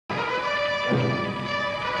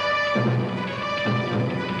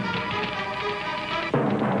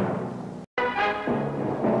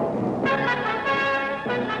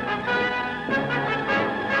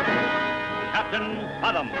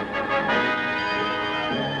Fathom.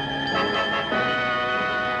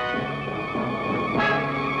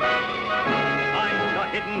 Find the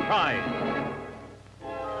hidden prize.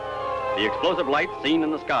 The explosive lights seen in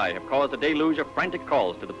the sky have caused a deluge of frantic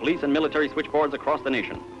calls to the police and military switchboards across the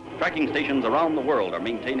nation. Tracking stations around the world are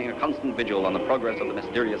maintaining a constant vigil on the progress of the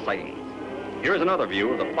mysterious sightings. Here is another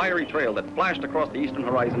view of the fiery trail that flashed across the eastern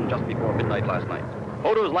horizon just before midnight last night.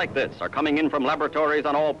 Photos like this are coming in from laboratories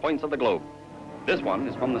on all points of the globe. This one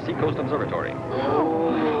is from the Seacoast Observatory.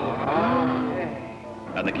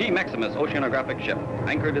 And the Key Maximus oceanographic ship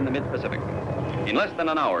anchored in the mid-Pacific. In less than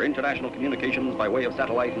an hour, international communications by way of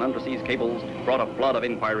satellite and undersea cables brought a flood of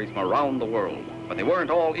inquiries from around the world. But they weren't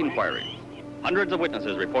all inquiries. Hundreds of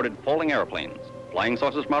witnesses reported falling airplanes, flying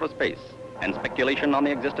saucers from outer space, and speculation on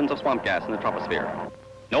the existence of swamp gas in the troposphere.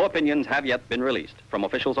 No opinions have yet been released from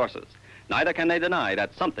official sources. Neither can they deny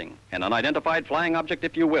that something, an unidentified flying object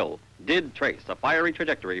if you will, did trace a fiery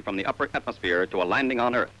trajectory from the upper atmosphere to a landing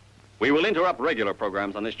on Earth. We will interrupt regular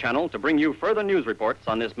programs on this channel to bring you further news reports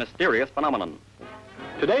on this mysterious phenomenon.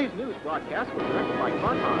 Today's news broadcast was directed by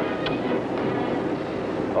Ronny.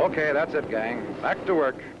 Okay, that's it, gang. Back to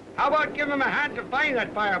work. How about giving him a hand to find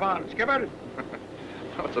that fireball, Skipper?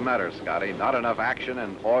 What's the matter, Scotty? Not enough action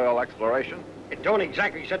in oil exploration? It don't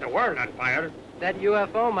exactly set the world on fire. That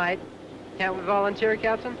UFO might. Can't we volunteer,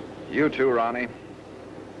 Captain? You too, Ronny.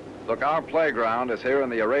 Look, our playground is here in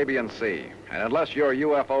the Arabian Sea, and unless your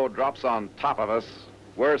UFO drops on top of us,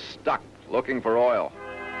 we're stuck looking for oil.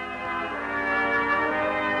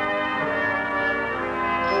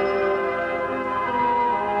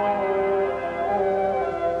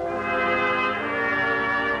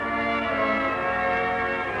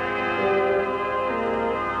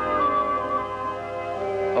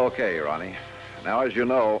 Okay, Ronny. Now, as you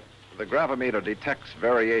know, the gravimeter detects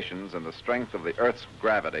variations in the strength of the Earth's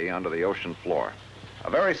gravity under the ocean floor. A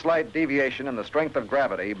very slight deviation in the strength of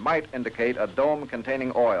gravity might indicate a dome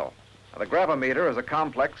containing oil. Now, the gravimeter is a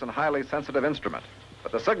complex and highly sensitive instrument,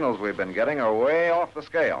 but the signals we've been getting are way off the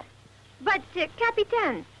scale. But,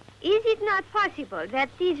 Capitan, is it not possible that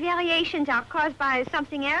these variations are caused by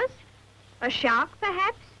something else? A shark,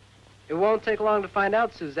 perhaps? It won't take long to find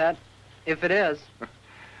out, Suzette, if it is.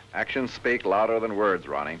 Actions speak louder than words,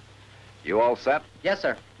 Ronny. You all set? Yes,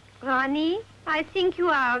 sir. Ronny, I think you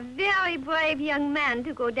are a very brave young man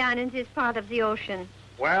to go down in this part of the ocean.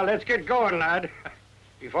 Well, let's get going, lad,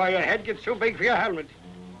 before your head gets too big for your helmet.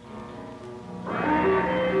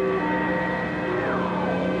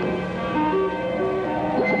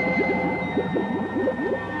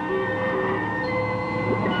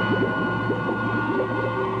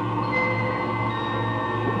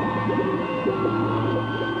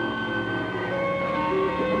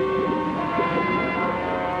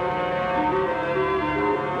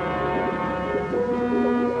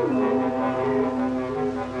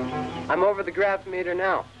 I'm over the gravimeter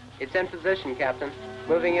now. It's in position, Captain.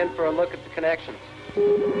 Moving in for a look at the connections.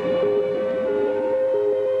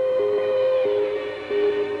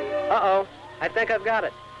 Uh-oh. I think I've got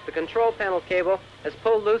it. The control panel cable has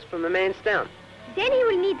pulled loose from the main stem. Then he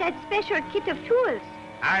will need that special kit of tools.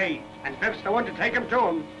 Aye, and Biff's the one to take him to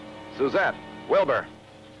him. Suzette, Wilbur.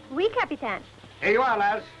 Oui, Capitan. Here you are,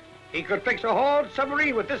 lads. He could fix a whole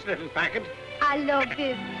submarine with this little packet. Hello,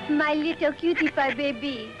 Biff, my little cutie pie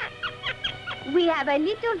baby. We have a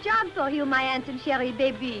little job for you, my handsome cherry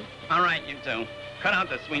baby. All right, you two. Cut out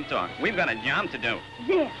the sweet talk. We've got a job to do.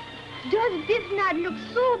 There. Does Biff not look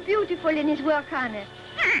so beautiful in his work harness?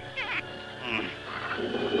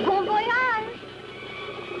 Bon voyage.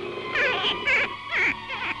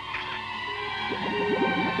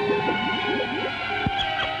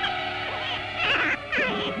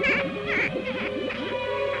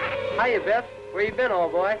 Hiya, Biff. Where you been,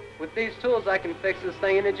 old boy? With these tools, I can fix this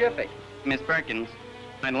thing in a jiffy. Miss Perkins,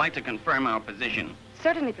 I'd like to confirm our position.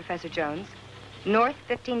 Certainly, Professor Jones. North,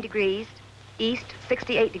 15 degrees. East,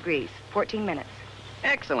 68 degrees. 14 minutes.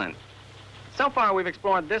 Excellent. So far, we've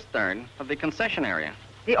explored this third of the concession area.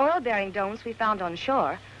 The oil-bearing domes we found on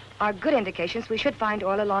shore are good indications we should find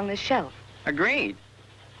oil along this shelf. Agreed.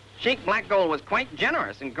 Sheik Black Gold was quite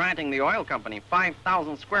generous in granting the oil company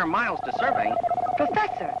 5,000 square miles to survey.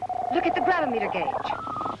 Professor, look at the gravimeter gauge.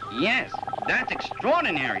 Yes, that's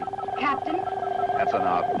extraordinary. Captain? That's an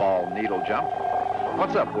oddball needle jump.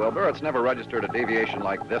 What's up, Wilbur? It's never registered a deviation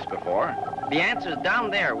like this before. The answer's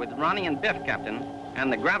down there with Ronny and Biff, Captain,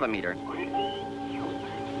 and the gravimeter.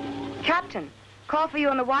 Captain, Call for you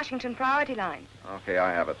on the Washington priority line. Okay,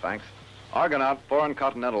 I have it, thanks. Argonaut, foreign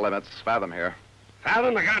continental limits, Fathom here.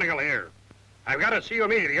 Fathom mechanical here. I've got to see you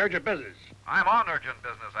immediately, urgent business. I'm on urgent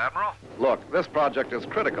business, Admiral. Look, this project is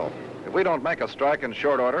critical. If we don't make a strike in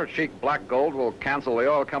short order, Sheik Black Gold will cancel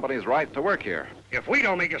the oil company's right to work here. If we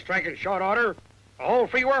don't make a strike in short order, the whole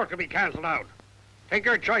free world could be canceled out. Take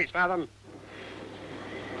your choice, Fathom.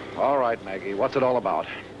 All right, Maggie, what's it all about?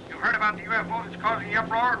 You heard about the UFO that's causing the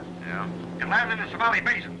uproar? Yeah. It landed in the Somali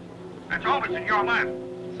Basin. That's all that's in your map.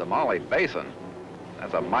 Somali Basin?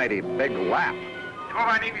 That's a mighty big lap. Two of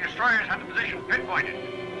our Navy destroyers had the position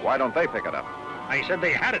pinpointed. Why don't they pick it up? I said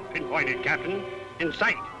they had it pinpointed, Captain, in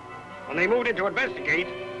sight. When they moved in to investigate,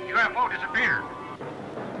 the UFO disappeared.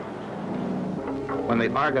 When the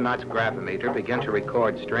Argonaut's gravimeter began to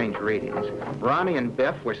record strange readings, Ronny and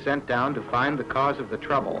Biff were sent down to find the cause of the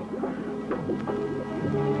trouble.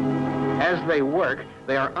 As they work,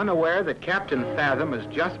 they are unaware that Captain Fathom has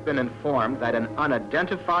just been informed that an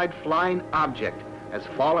unidentified flying object has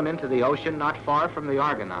fallen into the ocean not far from the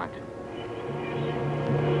Argonaut.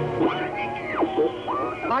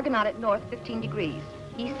 Argonaut at north, 15 degrees.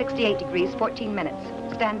 East, 68 degrees, 14 minutes.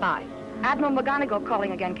 Stand by. Admiral McGonigal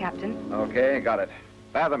calling again, Captain. Okay, got it.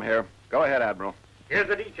 Fathom here. Go ahead, Admiral. Here's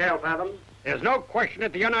the detail, Fathom. There's no question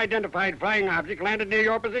that the unidentified flying object landed near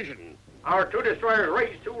your position. Our two destroyers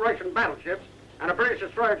raced two Russian battleships and a British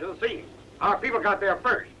destroyer to the scene. Our people got there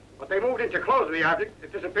first, but they moved in to close the object.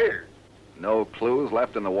 It disappeared. No clues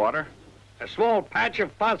left in the water? A small patch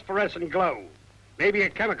of phosphorescent glow. Maybe a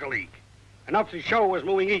chemical leak. Enough to show it was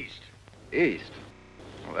moving east. East?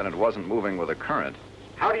 Well, then it wasn't moving with a current.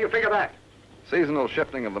 How do you figure that? Seasonal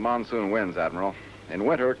shifting of the monsoon winds, Admiral. In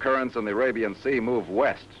winter, currents in the Arabian Sea move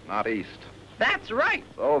west, not east. That's right.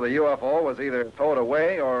 So the UFO was either towed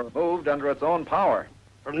away or moved under its own power.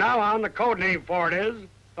 From now on, the code name for it is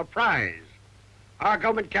the prize. Our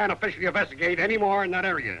government can't officially investigate any more in that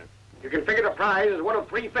area. You can figure the prize as one of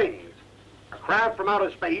three things. A craft from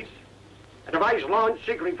outer space, a device launched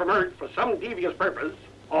secretly from Earth for some devious purpose,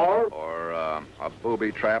 or a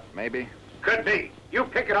booby trap, maybe? Could be. You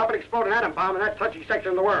pick it up and explode an atom bomb in that touchy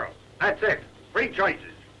section of the world. That's it. Three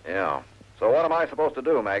choices. Yeah. So what am I supposed to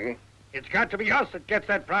do, Maggie? It's got to be us that gets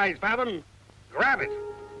that prize, Fathom. Grab it.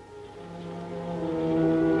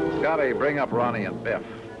 Scotty, bring up Ronny and Biff.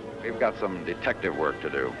 We've got some detective work to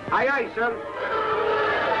do. Aye, aye, sir.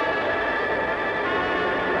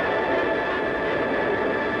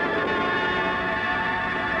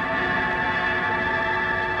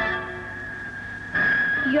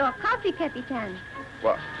 Your coffee, Capitan.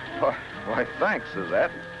 Why, thanks,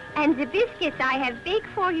 Suzette. And the biscuits I have baked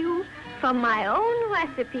for you from my own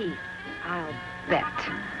recipe. I'll bet.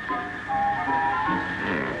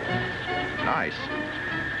 Nice.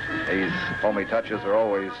 These homey touches are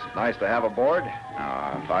always nice to have aboard.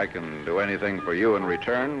 If I can do anything for you in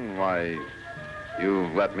return, why, you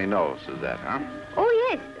let me know, Suzette, huh? Oh,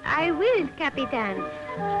 yes, I will, Capitan.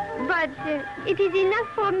 But it is enough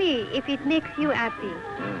for me if it makes you happy.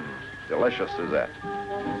 Delicious, Suzette.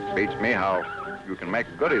 Beats me how you can make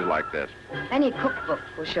goodies like this. Any cookbook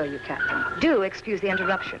will show you, Captain. Do excuse the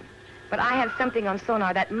interruption, but I have something on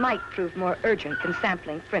sonar that might prove more urgent than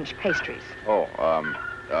sampling French pastries. Oh,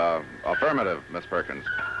 affirmative, Miss Perkins.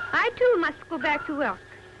 I, too, must go back to work.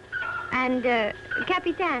 And,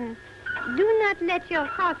 Capitan, do not let your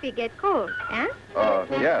coffee get cold, eh?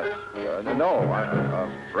 Yes.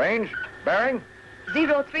 No. Range? Bearing?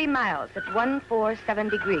 03 miles at 147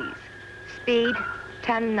 degrees. Speed,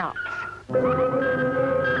 10 knots. You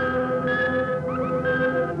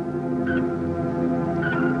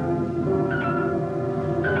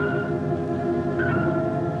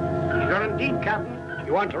sure indeed, Captain.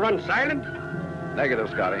 You want to run silent? Negative,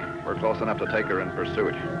 Scotty. We're close enough to take her in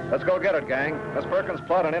pursuit. Let's go get it, gang. Miss Perkins,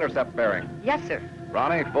 plot an intercept bearing. Yes, sir.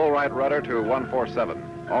 Ronny, full right rudder to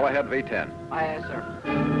 147. All ahead V10. Aye, aye, sir.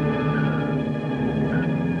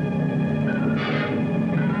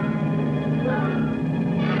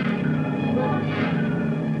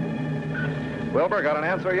 Wilbur, got an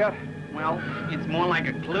answer yet? Well, it's more like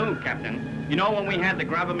a clue, Captain. You know when we had the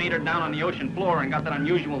gravimeter down on the ocean floor and got that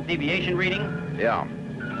unusual deviation reading? Yeah.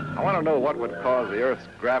 I want to know what would cause the Earth's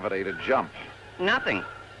gravity to jump. Nothing.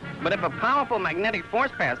 But if a powerful magnetic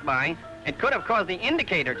force passed by, it could have caused the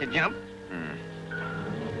indicator to jump.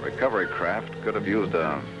 Recovery craft could have used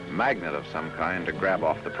a magnet of some kind to grab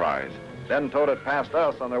off the prize, then towed it past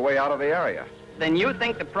us on their way out of the area. Then you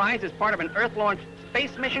think the prize is part of an Earth-launched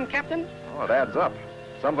space mission, Captain? Oh, it adds up.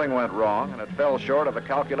 Something went wrong, and it fell short of the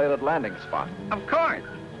calculated landing spot. Of course.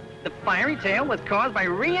 The fiery tail was caused by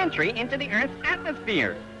re-entry into the Earth's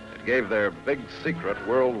atmosphere. It It gave their big secret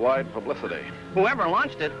worldwide publicity. Whoever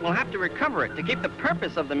launched it will have to recover it to keep the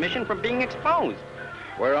purpose of the mission from being exposed.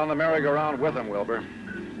 We're on the merry-go-round with them, Wilbur.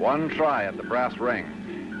 One try at the brass ring.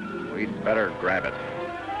 We'd better grab it.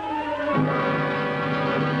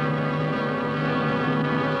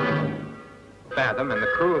 Fathom and the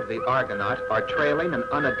crew of the Argonaut are trailing an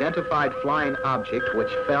unidentified flying object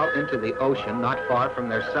which fell into the ocean not far from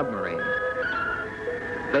their submarine.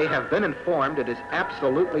 They have been informed it is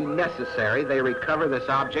absolutely necessary they recover this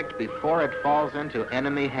object before it falls into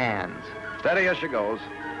enemy hands. Steady as she goes.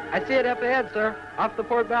 I see it up ahead, sir. Off the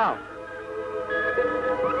port bow.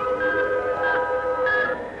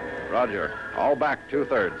 Roger. All back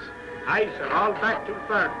 2/3. Aye, sir. All back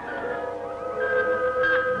 2/3.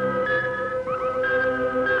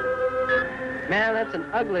 Man, that's an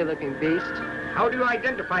ugly-looking beast. How do you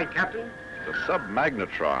identify it, Captain? It's a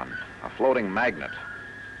submagnetron, a floating magnet.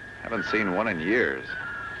 Haven't seen one in years.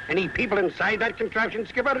 Any people inside that contraption,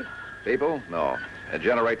 Skipper? People? No. It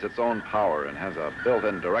generates its own power and has a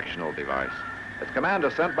built-in directional device. Its command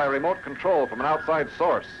is sent by remote control from an outside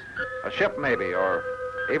source. A ship, maybe, or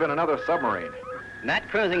even another submarine. That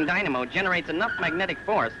cruising dynamo generates enough magnetic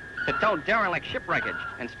force to tow derelict ship wreckage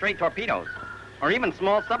and stray torpedoes, or even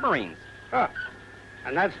small submarines. Huh.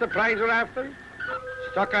 And that's the prize we're after?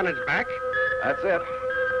 Stuck on its back? That's it.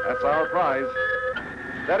 That's our prize.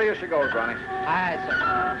 Steady as she goes, Ronny. Aye, sir.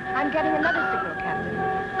 I'm getting another signal,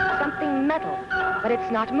 Captain. Something metal, but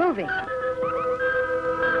it's not moving.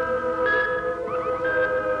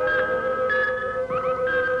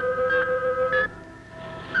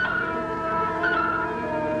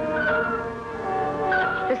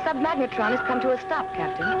 The submagnetron has come to a stop,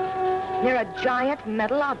 Captain, near a giant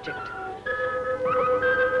metal object.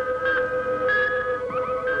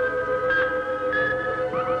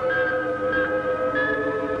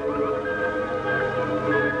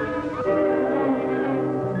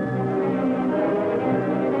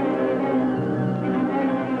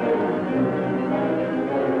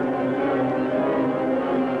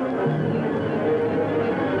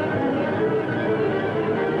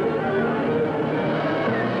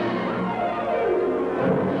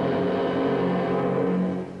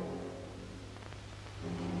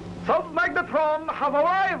 Have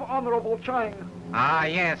arrived, Honorable Chang. Ah,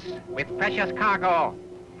 yes, with precious cargo.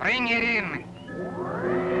 Bring it in.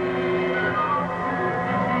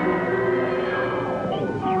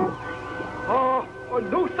 A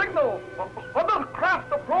new signal. Other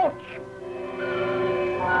craft approach.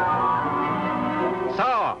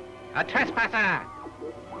 So, a trespasser.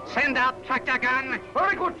 Send out tractor gun.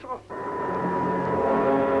 Very good, sir.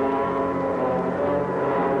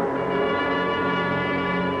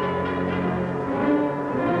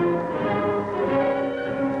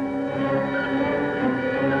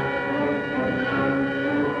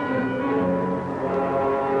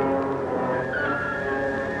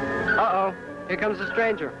 Here comes the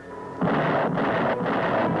stranger.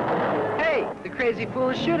 Hey, the crazy fool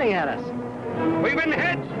is shooting at us. We've been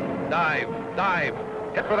hit! Dive, dive.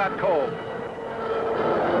 Hit for that cove.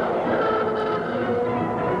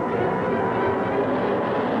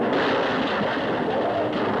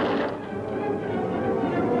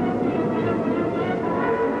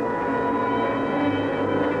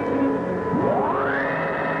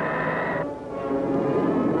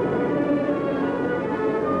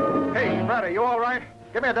 Freddy, you all right?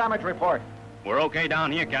 Give me a damage report. We're okay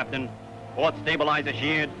down here, Captain. Port stabilizer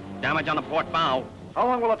sheared. Damage on the port bow. How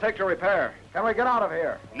long will it take to repair? Can we get out of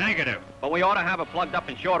here? Negative. But we ought to have it plugged up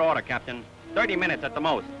in short order, Captain. 30 minutes at the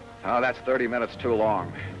most. Oh, that's 30 minutes too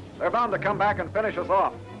long. They're bound to come back and finish us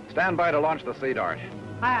off. Stand by to launch the Sea Dart.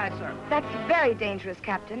 Aye, sir. That's very dangerous,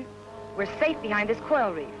 Captain. We're safe behind this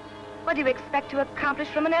coral reef. What do you expect to accomplish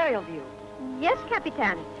from an aerial view? Yes,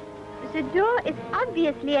 Capitan. The door is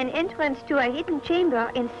obviously an entrance to a hidden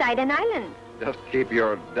chamber inside an island. Just keep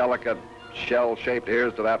your delicate, shell-shaped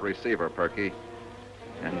ears to that receiver, Perky,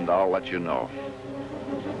 and I'll let you know.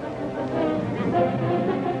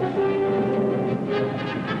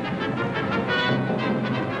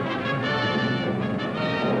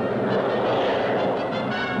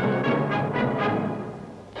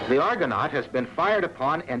 The Argonaut has been fired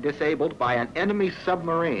upon and disabled by an enemy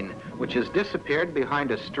submarine, which has disappeared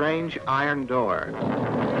behind a strange iron door.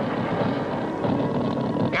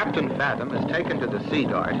 Captain Fathom is taken to the Sea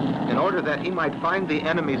Dart in order that he might find the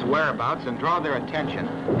enemy's whereabouts and draw their attention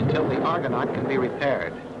until the Argonaut can be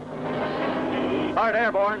repaired. Dart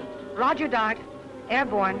airborne. Roger, Dart.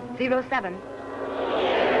 Airborne, 07.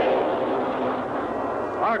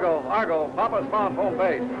 Argo, Papa's found home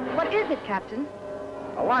base. What is it, Captain?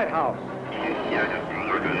 A lighthouse.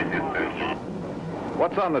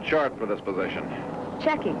 What's on the chart for this position?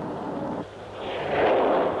 Checking.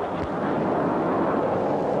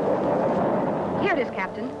 Here it is,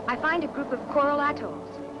 Captain. I find a group of coral atolls.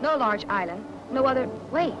 No large island, no other...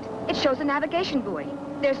 Wait, it shows a navigation buoy.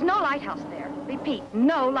 There's no lighthouse there. Repeat,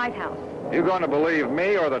 no lighthouse. You going to believe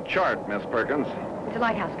me or the chart, Miss Perkins? It's a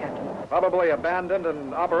lighthouse, Captain. Probably abandoned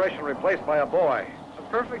and operation replaced by a boy. A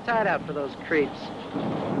perfect hideout for those creeps.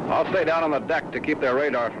 I'll stay down on the deck to keep their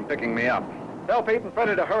radar from picking me up. Tell Pete and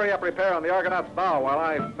Freddie to hurry up repair on the Argonaut's bow while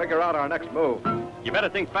I figure out our next move. You better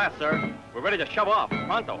think fast, sir. We're ready to shove off.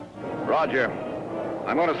 Pronto. Roger.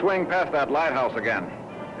 I'm going to swing past that lighthouse again.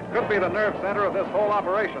 It could be the nerve center of this whole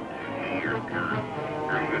operation.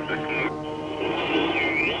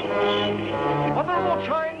 Honorable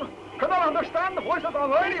Chang, cannot understand the voices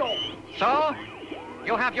on radio. So?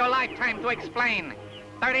 You have your lifetime to explain.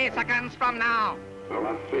 30 seconds from now.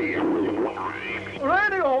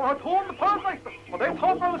 Radio are tuned perfect. They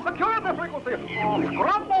talk on the security frequency.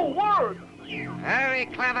 Scramble word. Very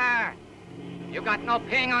clever. You got no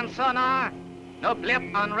ping on sonar? No blip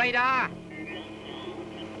on radar?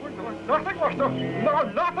 Nothing, Master. No,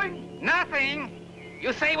 nothing. Nothing?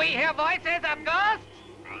 You say we hear voices of ghosts?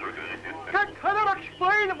 Cannot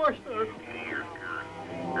explain, Master.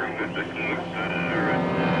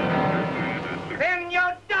 Then you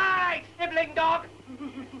die, sniveling dog!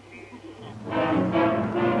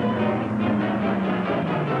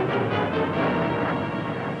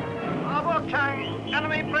 Honorable Chang,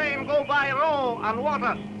 enemy plane go by road and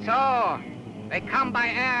water. So, they come by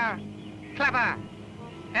air. Clever.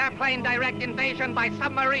 Airplane direct invasion by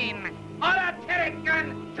submarine. Order turret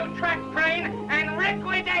gun to track plane and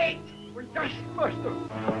liquidate! Yes, Master.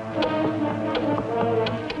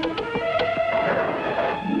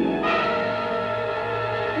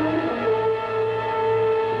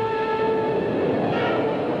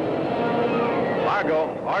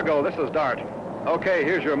 Argo, this is Dart. Okay,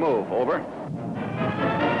 here's your move. Over.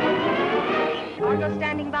 Argo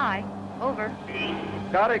standing by. Over.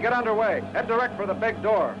 Scotty, get underway. Head direct for the big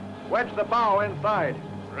door. Wedge the bow inside.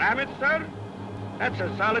 Ram it, sir? That's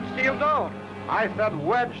a solid steel door. I said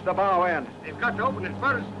wedge the bow end. They've got to open it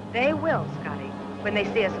first. They will, Scotty, when they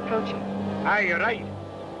see us approaching. Aye, you're right.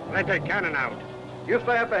 Let that cannon out. You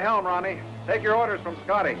stay at the helm, Ronny. Take your orders from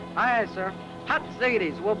Scotty. Aye, aye, sir. Hot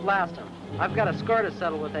ziggities, we'll blast them. I've got a score to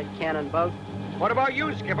settle with that cannon boat. What about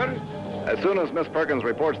you, Skipper? As soon as Miss Perkins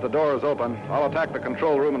reports the door is open, I'll attack the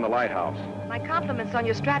control room in the lighthouse. My compliments on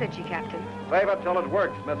your strategy, Captain. Save it till it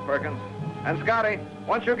works, Miss Perkins. And Scotty,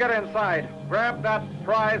 once you get inside, grab that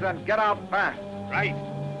prize and get out fast. Right.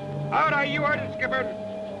 All right, you heard it, Skipper.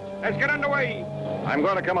 Let's get underway. I'm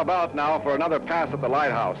going to come about now for another pass at the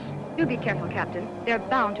lighthouse. Do be careful, Captain. They're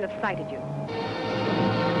bound to have sighted you.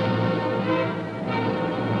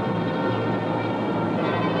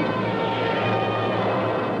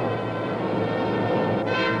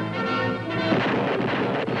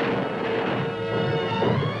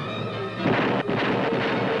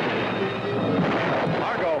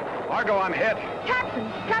 Argo, I'm hit.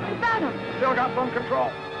 Captain Fathom. Still got some control.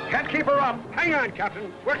 Can't keep her up. Hang on,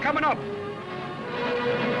 Captain. We're coming up.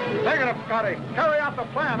 Negative, Scotty. Carry out the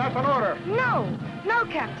plan. That's an order. No,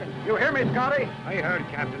 Captain. You hear me, Scotty? I heard,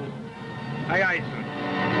 Captain. Aye, aye,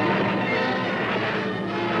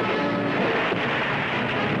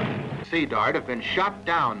 sir. Sea Dart have been shot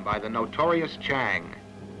down by the notorious Chang.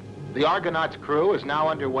 The Argonaut's crew is now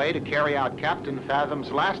underway to carry out Captain Fathom's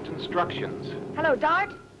last instructions. Hello,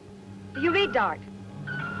 Dart. Do you read, Dart?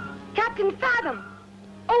 Captain Fathom!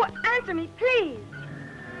 Oh, answer me, please!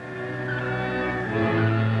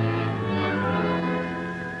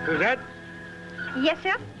 Suzette? Yes,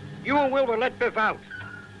 sir? You and Wilbur let Biff out.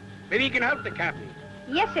 Maybe he can help the captain.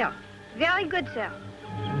 Yes, sir. Very good, sir.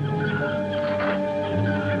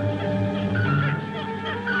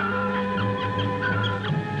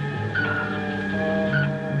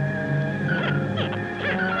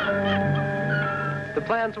 The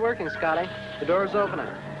plan's working, Scotty. The door's opening.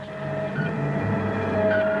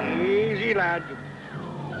 Easy, lad.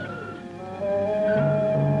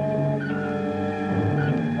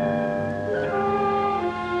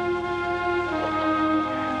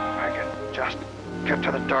 I can just get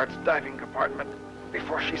to the Dart's diving compartment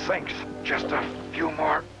before she sinks. Just a few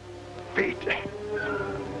more feet.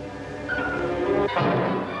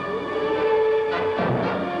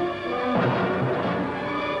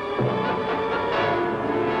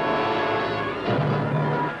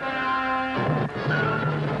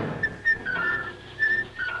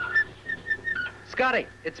 Scotty,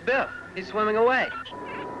 it's Biff. He's swimming away.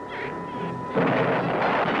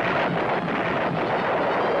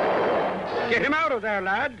 Get him out of there,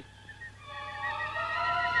 lad.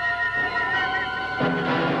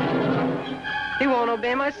 won't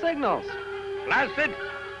obey my signals. Blast it!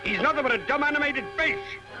 He's nothing but a dumb animated fish.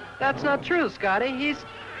 That's not true, Scotty. He's...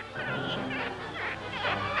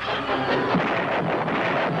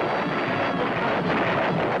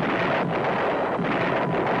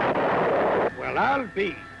 Well, I'll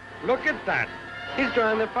be. Look at that. He's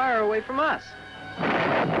drawing the fire away from us.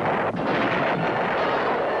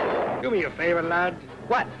 Do me a favor, lad.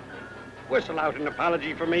 What? Whistle out an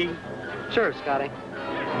apology for me. Sure, Scotty.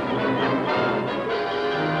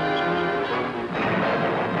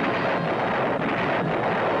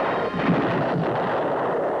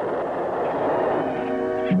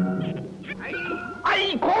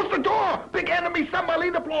 Hey, close the door! Big enemy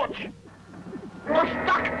submarine approach! We're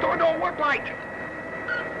stuck, so it don't work right.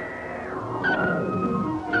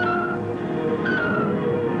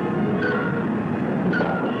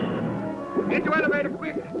 Get your elevator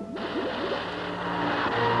quick.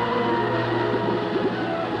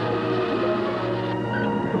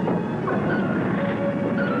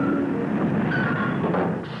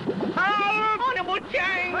 Help! Honorable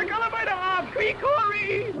Chang! Take elevator up! Quick,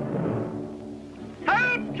 hurry!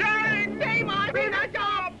 Help, Chang! Save my business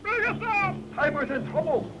job! Timer's in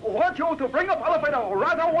trouble. I want you to bring up elevator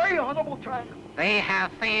right away, Honorable Chang. They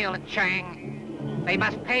have failed, Chang. They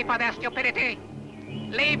must pay for their stupidity.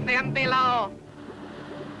 Leave them below.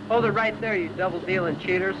 Hold it right there, you double-dealing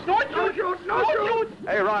cheaters. Don't shoot! No shoot!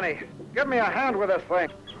 Hey, Ronny, give me a hand with this thing.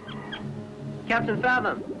 Captain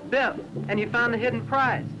Fathom, Biff, and you found the hidden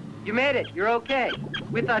prize. You made it. You're okay.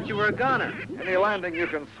 We thought you were a goner. Any landing you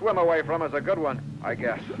can swim away from is a good one, I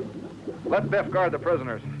guess. Let Biff guard the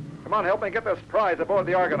prisoners. Come on, help me get this prize aboard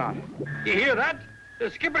the Argonaut. You hear that? The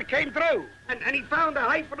skipper came through, and he found a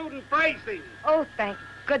highfalutin prize thing. Oh, thank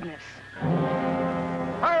goodness.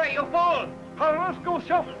 Hurry, you fool! Let's go,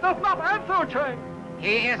 Chef. Does not answer, Chang.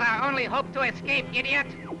 He is our only hope to escape, idiot.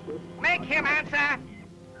 Make him answer.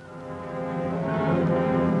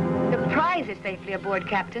 The prize is safely aboard,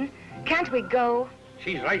 Captain. Can't we go?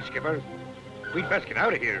 She's right, Skipper. We'd best get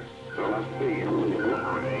out of here.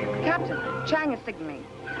 Captain, Chang is signaling.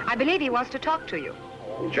 I believe he wants to talk to you.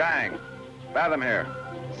 Chang, Fathom here.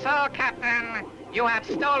 So, Captain, you have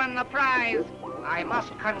stolen the prize. I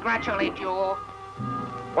must congratulate you.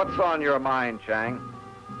 What's on your mind, Chang?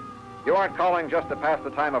 You aren't calling just to pass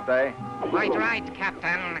the time of day? Quite right,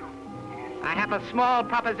 Captain. I have a small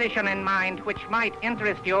proposition in mind which might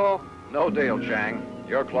interest you. No deal, Chang.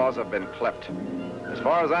 Your claws have been clipped. As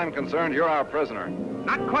far as I'm concerned, you're our prisoner.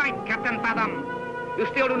 Not quite, Captain Fathom. You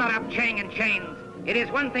still do not have Chang in chains. It is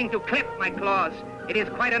one thing to clip my claws. It is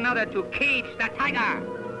quite another to cage the tiger.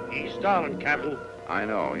 He's stalling, Captain. I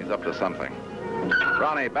know, he's up to something.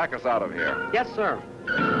 Ronny, back us out of here. Yes, sir.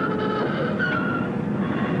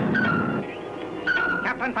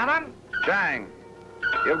 Captain Fathom? Chang,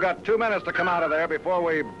 you've got 2 minutes to come out of there before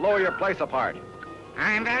we blow your place apart.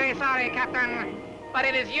 I'm very sorry, Captain, but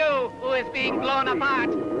it is you who is being blown apart.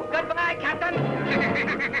 Goodbye, Captain.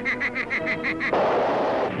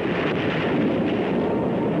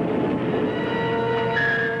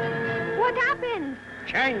 What happened?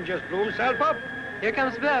 Chang just blew himself up. Here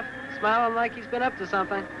comes Biff, smiling like he's been up to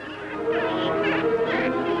something.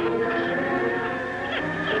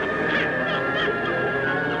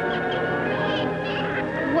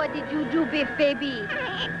 What did you do, Biff, baby?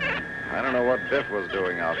 I don't know what Biff was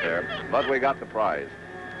doing out there, but we got the prize.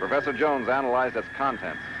 Professor Jones analyzed its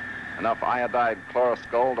contents. Enough iodide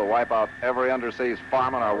chloroskull to wipe out every underseas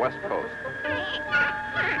farm on our west coast.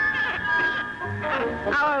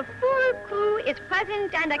 Our full crew is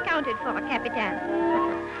present and accounted for, Capitan.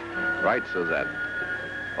 Right, Suzette.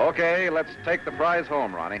 Okay, let's take the prize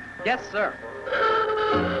home, Ronny. Yes, sir.